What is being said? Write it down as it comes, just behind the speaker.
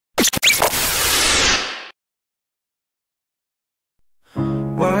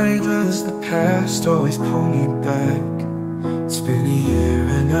Why does the past always pull me back? It's been a year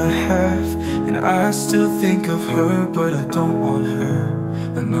and a half, and I still think of her, but I don't want her.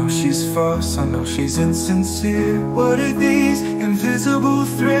 I know she's false, I know she's insincere. What are these invisible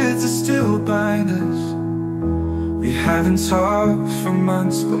threads that still bind us? We haven't talked for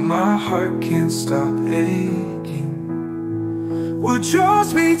months, but my heart can't stop aching. What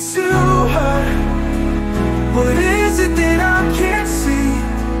draws me to her? What is it that I can't see?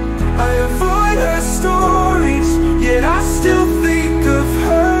 I avoid her stories, yet I still think of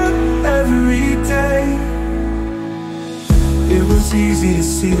her every day. It was easy to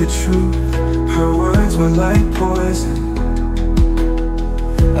see the truth. Her words were like poison.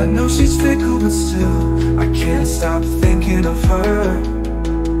 I know she's fickle, but still I can't stop thinking of her.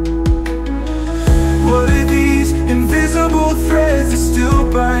 What are these invisible threads that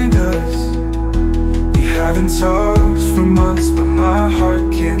still bind us? We haven't talked for months, but my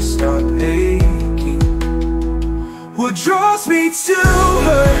heart can't stop aching. What draws me to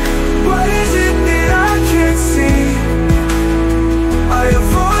her? What is it that I can't see? I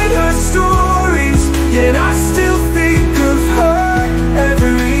avoid her stories, yet I still think of her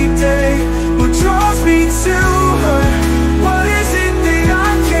every day. What draws me to her? What is it that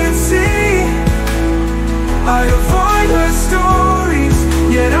I can't see? I avoid her stories,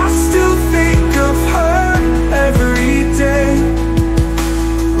 yet I still think of her every day.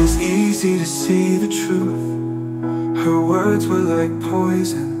 It was easy to see the truth. Her words were like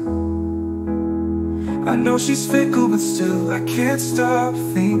poison. I know she's fickle, but still I can't stop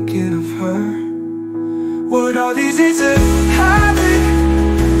thinking of her. What are these? It's a habit.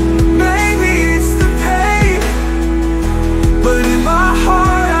 Maybe it's the pain, but in my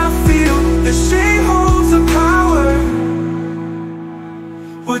heart I feel that she holds the power.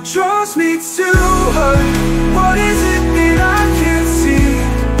 What draws me to her? What is it that I can't see?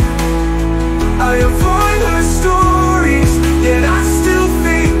 I avoid